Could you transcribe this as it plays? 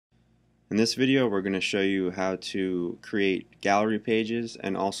In this video, we're going to show you how to create gallery pages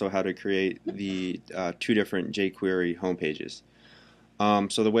and also how to create the two different jQuery home pages.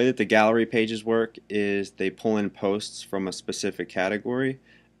 So the way that the gallery pages work is they pull in posts from a specific category,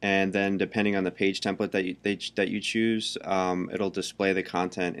 and then depending on the page template that you choose, it'll display the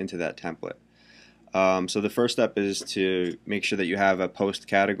content into that template. So the first step is to make sure that you have a post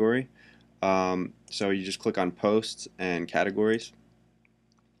category. So you just click on posts and categories.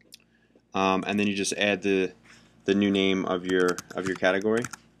 And then you just add the new name of your category,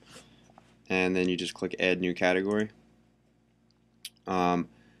 and then you just click add new category. And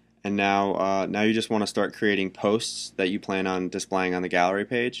now you just want to start creating posts that you plan on displaying on the gallery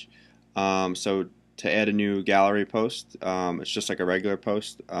page. So to add a new gallery post, it's just like a regular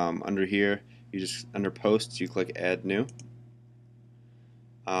post. Under here, you just under posts you click add new,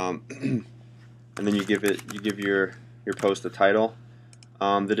 and then you give your post a title.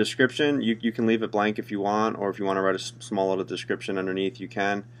 The description, you can leave it blank if you want, or if you want to write a small little description underneath, you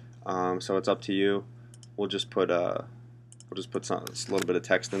can. So it's up to you. We'll just put a little bit of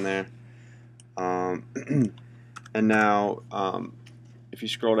text in there. And now, if you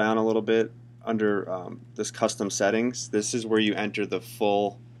scroll down a little bit under this custom settings, this is where you enter the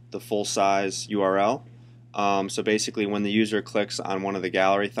full size URL. So basically, when the user clicks on one of the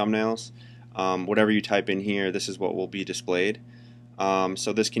gallery thumbnails, whatever you type in here, this is what will be displayed.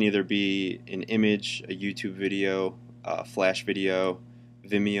 So this can either be an image, a YouTube video, a Flash video,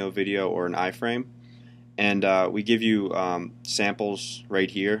 Vimeo video, or an iframe. And we give you samples right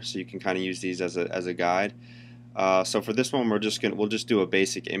here, so you can kind of use these as a guide. So for this one, we'll just do a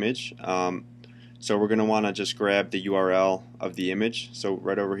basic image. So we're going to want to just grab the URL of the image. So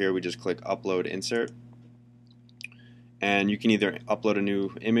right over here, we just click Upload Insert. And you can either upload a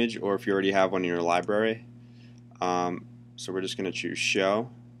new image, or if you already have one in your library. So we're just going to choose Show.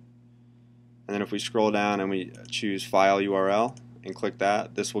 And then if we scroll down and we choose File URL and click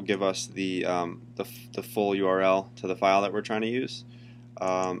that, this will give us the full URL to the file that we're trying to use.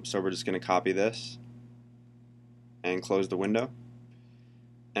 So we're just going to copy this and close the window.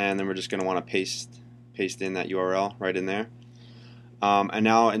 And then we're just going to want to paste in that URL right in there. And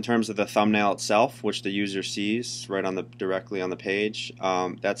now in terms of the thumbnail itself, which the user sees right directly on the page,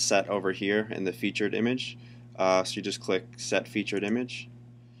 that's set over here in the featured image. So you just click Set Featured Image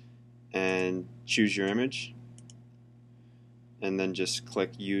and choose your image, and then just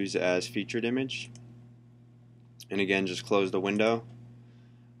click Use as Featured Image, and again just close the window.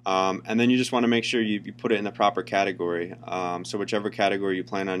 And then you just want to make sure you put it in the proper category. So whichever category you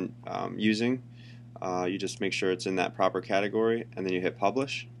plan on using, you just make sure it's in that proper category, and then you hit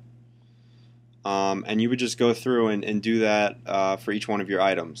Publish. And you would just go through and do that for each one of your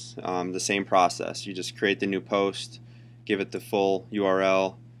items. The same process. You just create the new post, give it the full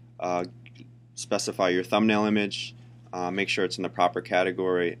URL, specify your thumbnail image, make sure it's in the proper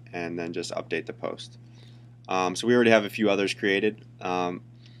category, and then just update the post. So we already have a few others created. Now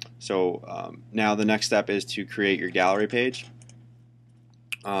the next step is to create your gallery page.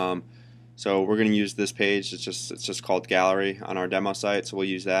 So we're going to use this page. It's just called Gallery on our demo site, so we'll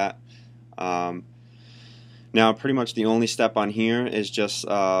use that. Now pretty much the only step on here is just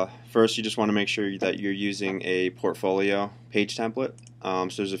first you just want to make sure that you're using a portfolio page template. So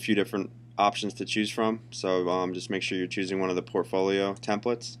there's a few different options to choose from, so just make sure you're choosing one of the portfolio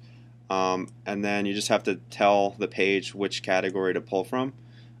templates, and then you just have to tell the page which category to pull from.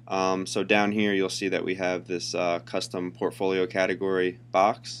 So down here you'll see that we have this custom portfolio category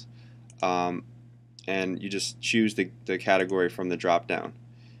box, and you just choose the category from the drop down.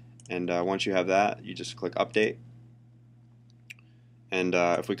 And once you have that, you just click Update. And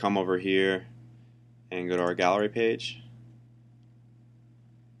if we come over here and go to our gallery page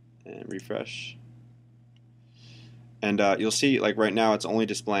and refresh, and you'll see, like right now, it's only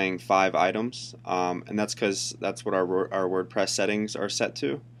displaying 5 items, and that's because that's what our WordPress settings are set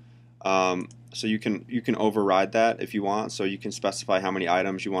to. So you can override that if you want. So you can specify how many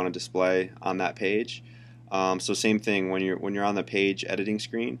items you want to display on that page. So same thing when you're on the page editing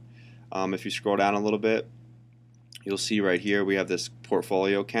screen. If you scroll down a little bit, you'll see right here we have this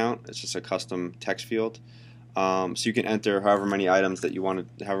portfolio count. It's just a custom text field. So you can enter however many items you want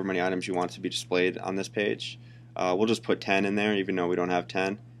to be displayed on this page. We'll just put 10 in there, even though we don't have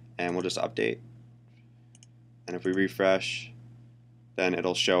 10, and we'll just update. And if we refresh, then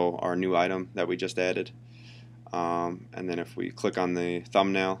it'll show our new item that we just added. And then if we click on the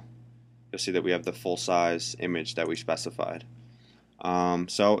thumbnail, you'll see that we have the full size image that we specified.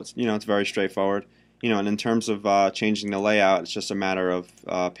 So it's very straightforward. And in terms of changing the layout, it's just a matter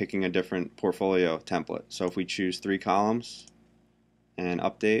of picking a different portfolio template. So if we choose 3 columns and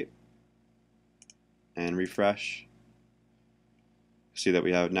update, and refresh. See that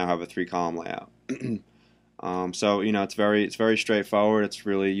we now have a 3-column layout. So it's very straightforward. It's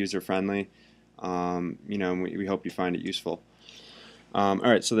really user friendly. We hope you find it useful. All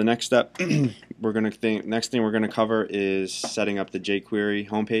right, so the next step next thing we're gonna cover is setting up the jQuery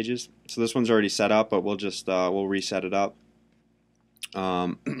home pages. So this one's already set up, but we'll reset it up.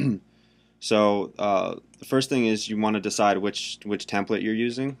 So the first thing is you want to decide which template you're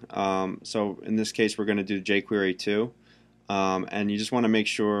using. So in this case, we're going to do jQuery 2. And you just want to make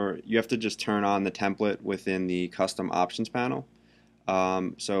sure you have to just turn on the template within the custom options panel.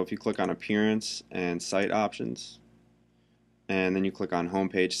 So if you click on appearance and site options, and then you click on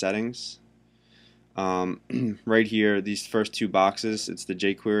homepage settings, right here, these first two boxes, it's the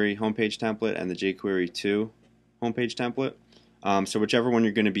jQuery homepage template and the jQuery 2 homepage template. So whichever one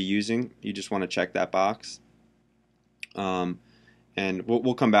you're going to be using, you just want to check that box. And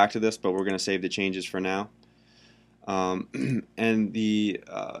we'll come back to this, but we're going to save the changes for now. And the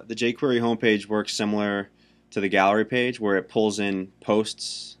jQuery homepage works similar to the gallery page, where it pulls in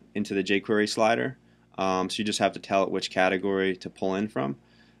posts into the jQuery slider. So you just have to tell it which category to pull in from.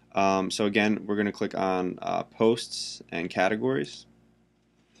 So again, we're going to click on posts and categories.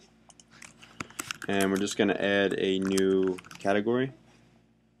 And we're just going to add a new category.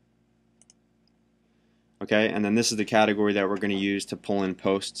 Okay, and then this is the category that we're going to use to pull in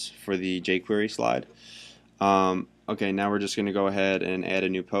posts for the jQuery slide. Okay, now we're just going to go ahead and add a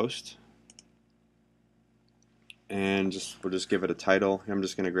new post. And we'll just give it a title. I'm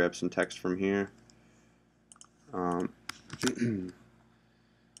just going to grab some text from here. So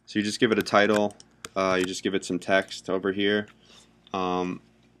you just give it a title. You just give it some text over here.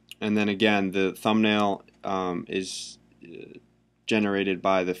 And then again, the thumbnail is generated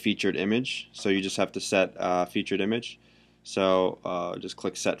by the featured image. So you just have to set featured image. So just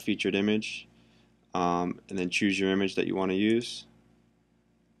click set featured image, and then choose your image that you want to use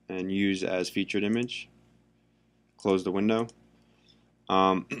and use as featured image. Close the window.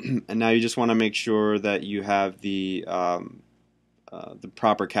 And now you just want to make sure that you have the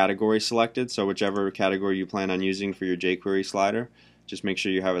proper category selected. So whichever category you plan on using for your jQuery slider, just make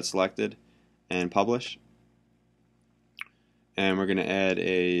sure you have it selected and publish. And we're going to add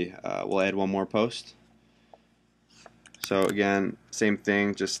we'll add one more post. So again, same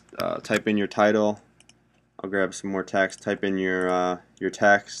thing, just type in your title. I'll grab some more text, type in your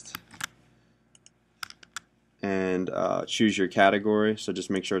text, and choose your category. So just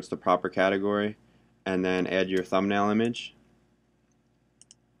make sure it's the proper category, and then add your thumbnail image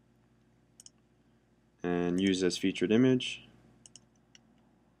and use as featured image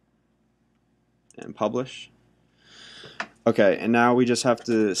and publish. Okay, and now we just have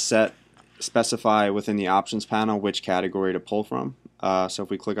to specify within the options panel which category to pull from. So if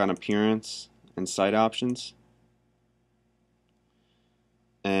we click on appearance and site options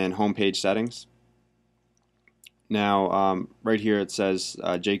and homepage settings, now right here it says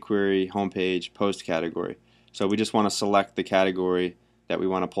jQuery homepage post category. So we just want to select the category that we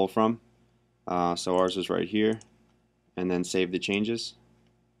want to pull from. So ours is right here, and then save the changes.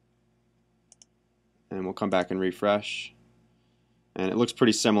 And we'll come back and refresh. And it looks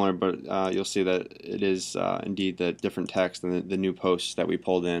pretty similar, but you'll see that it is indeed the different text and the new posts that we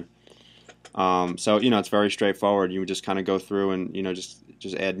pulled in. So it's very straightforward. You would just kind of go through and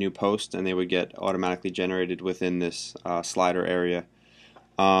just add new posts, and they would get automatically generated within this slider area.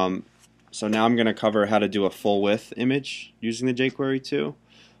 So now I'm going to cover how to do a full width image using the jQuery 2.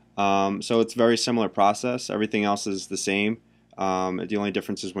 So it's a very similar process. Everything else is the same. The only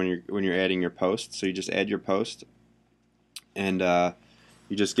difference is when you're adding your post. So you just add your post, and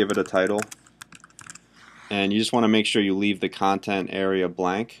you just give it a title, and you just want to make sure you leave the content area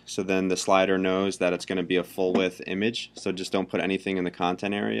blank, so then the slider knows that it's going to be a full width image. So just don't put anything in the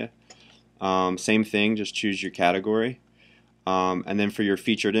content area. Same thing, just choose your category, and then for your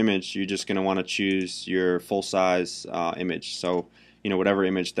featured image, you're just going to want to choose your full size image. So whatever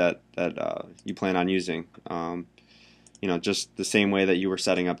image that you plan on using, just the same way that you were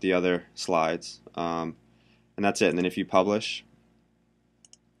setting up the other slides. And that's it. And then if you publish,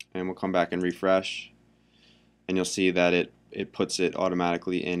 and we'll come back and refresh, and you'll see that it puts it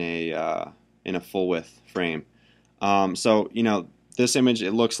automatically in a full width frame. So this image,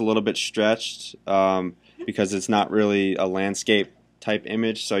 it looks a little bit stretched because it's not really a landscape type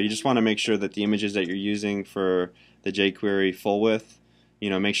image. So you just want to make sure that the images that you're using for the jQuery full width,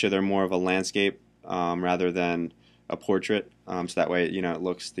 make sure they're more of a landscape rather than a portrait. So that way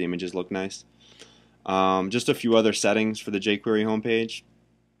the images look nice. Just a few other settings for the jQuery homepage.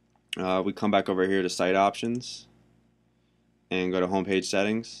 We come back over here to site options and go to homepage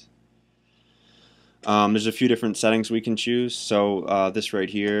settings. There's a few different settings we can choose. So this right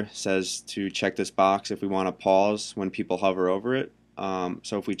here says to check this box if we want to pause when people hover over it.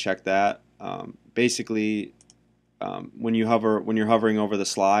 So if we check that, basically when you're hovering over the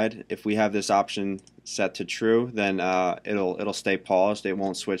slide, if we have this option set to true, then it'll stay paused. It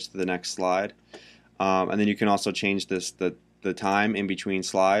won't switch to the next slide. And then you can also change the time in between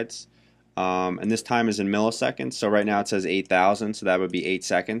slides. And this time is in milliseconds. So right now it says 8,000, so that would be 8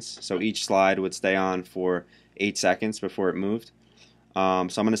 seconds. So each slide would stay on for 8 seconds before it moved. So I'm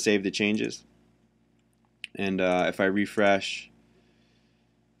going to save the changes. And if I refresh,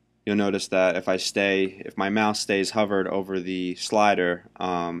 you'll notice that if my mouse stays hovered over the slider,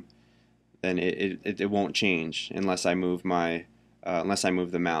 then it won't change unless I move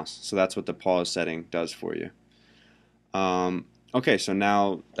the mouse. So that's what the pause setting does for you. Okay, so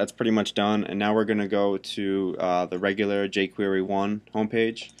now that's pretty much done, and now we're going to go to the regular jQuery 1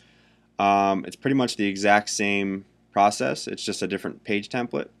 homepage. It's pretty much the exact same process. It's just a different page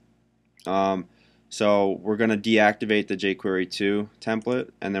template. So we're going to deactivate the jQuery 2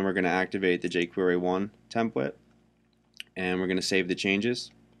 template, and then we're going to activate the jQuery 1 template, and we're going to save the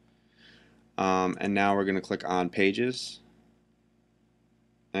changes. And now we're going to click on Pages,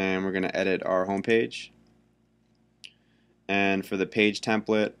 and we're going to edit our home page. And for the page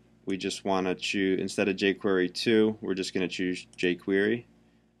template, we just want to choose, instead of jQuery 2, we're just going to choose jQuery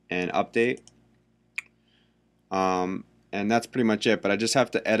and update. And that's pretty much it, but I just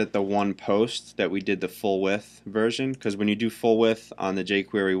have to edit the one post that we did the full width version, because when you do full width on the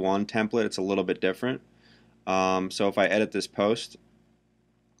jQuery 1 template, it's a little bit different. So if I edit this post,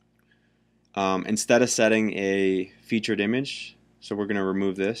 instead of setting a featured image, so we're going to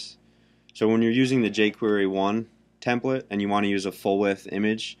remove this. So when you're using the jQuery 1 template and you want to use a full width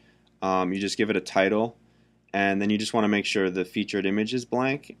image, you just give it a title, and then you just want to make sure the featured image is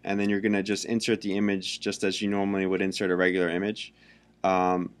blank, and then you're going to just insert the image just as you normally would insert a regular image,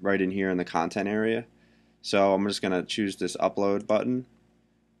 right in here in the content area. So I'm just going to choose this upload button,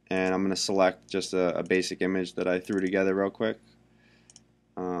 and I'm going to select just a basic image that I threw together real quick,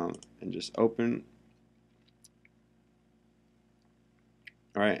 and just open.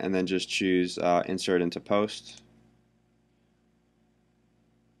 Alright, and then just choose insert into post,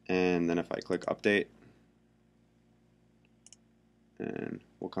 and then if I click update, and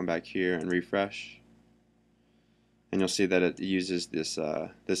we'll come back here and refresh, and you'll see that it uses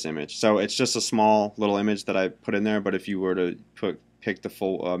this image. So it's just a small little image that I put in there, but if you were to make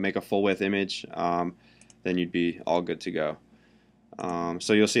a full width image, then you'd be all good to go.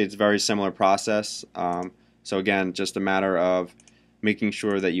 So you'll see it's a very similar process. So again, just a matter of making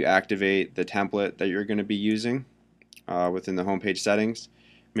sure that you activate the template that you're going to be using within the homepage settings.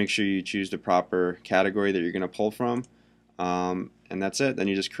 Make sure you choose the proper category that you're going to pull from. And that's it. Then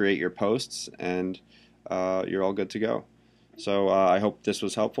you just create your posts, and you're all good to go. So I hope this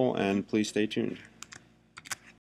was helpful, and please stay tuned.